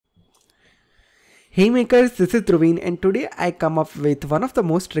Hey makers, this is Dhruvin and today I come up with one of the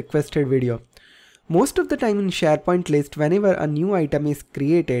most requested video. Most of the time in SharePoint list, whenever a new item is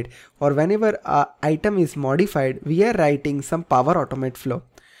created or whenever a item is modified, we are writing some Power Automate flow.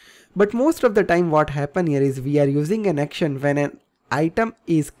 But most of the time what happen here is we are using an action when an item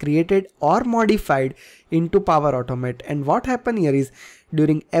is created or modified into Power Automate, and what happen here is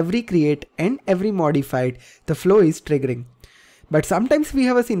during every create and every modified, the flow is triggering. But sometimes we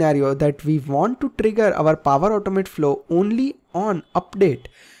have a scenario that we want to trigger our Power Automate flow only on update.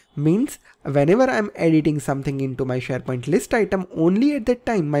 Means whenever I'm editing something into my SharePoint list item, only at that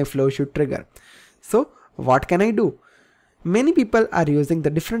time my flow should trigger. So what can I do? Many people are using the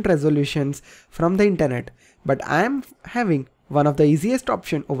different resolutions from the internet, but I am having one of the easiest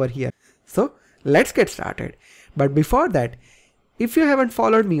option over here. So let's get started. But before that, if you haven't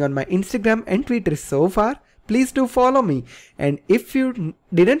followed me on my Instagram and Twitter so far, please do follow me, and if you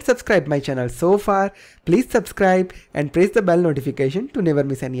didn't subscribe my channel so far, please subscribe and press the bell notification to never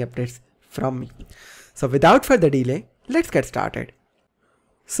miss any updates from me. So without further delay, let's get started.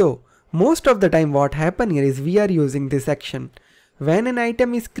 So most of the time what happen here is we are using this action when an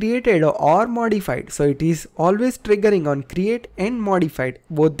item is created or modified, so it is always triggering on create and modified,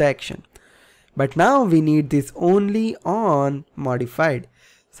 both the action. But now we need this only on modified.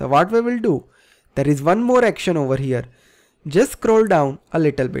 So what we will do, there is one more action over here. Just scroll down a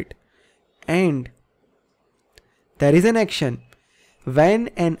little bit and there is an action when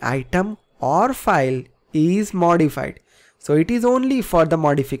an item or file is modified. So it is only for the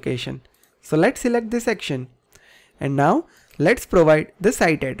modification. So let's select this action and now let's provide the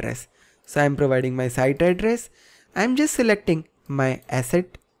site address. So I'm providing my site address. I'm just selecting my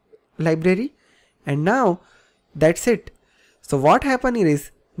asset library and now that's it. So what happen here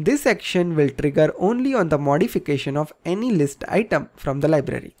is this action will trigger only on the modification of any list item from the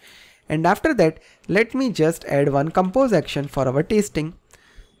library. And after that, let me just add one compose action for our testing.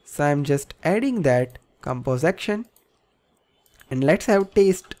 So I'm just adding that compose action and let's have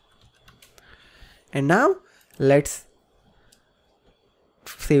taste. And now let's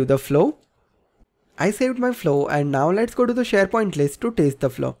save the flow. I saved my flow and now let's go to the SharePoint list to test the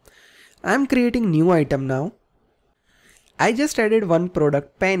flow. I'm creating new item now. I just added one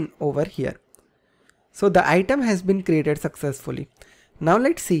product pen over here. So the item has been created successfully. Now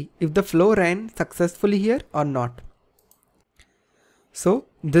let's see if the flow ran successfully here or not. So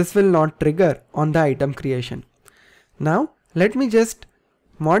this will not trigger on the item creation. Now let me just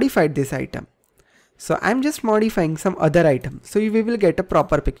modify this item. So I'm just modifying some other item, so we will get a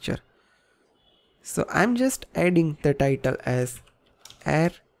proper picture. So I'm just adding the title as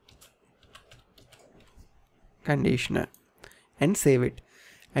air conditioner and save it.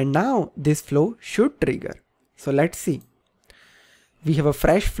 And now this flow should trigger. So let's see. We have a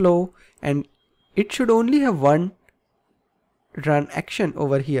fresh flow and it should only have one run action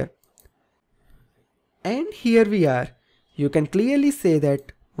over here. And here we are. You can clearly say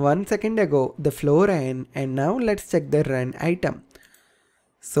that 1 second ago the flow ran, and now let's check the run item.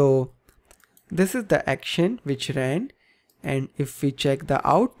 So this is the action which ran, and if we check the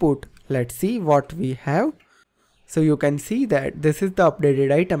output, let's see what we have. So you can see that this is the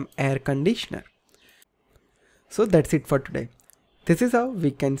updated item air conditioner. So that's it for today. This is how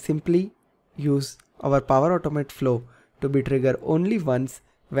we can simply use our Power Automate flow to be triggered only once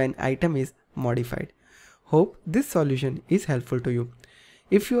when item is modified. Hope this solution is helpful to you.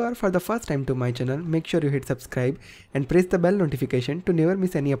 If you are for the first time to my channel, make sure you hit subscribe and press the bell notification to never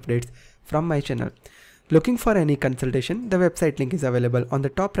miss any updates from my channel. Looking for any consultation, the website link is available on the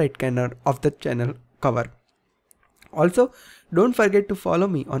top right corner of the channel cover. Also, don't forget to follow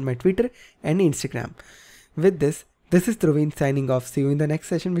me on my Twitter and Instagram. With this is Dhruvin signing off. See you in the next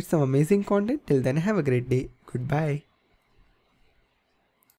session with some amazing content. Till then, have a great day. Goodbye.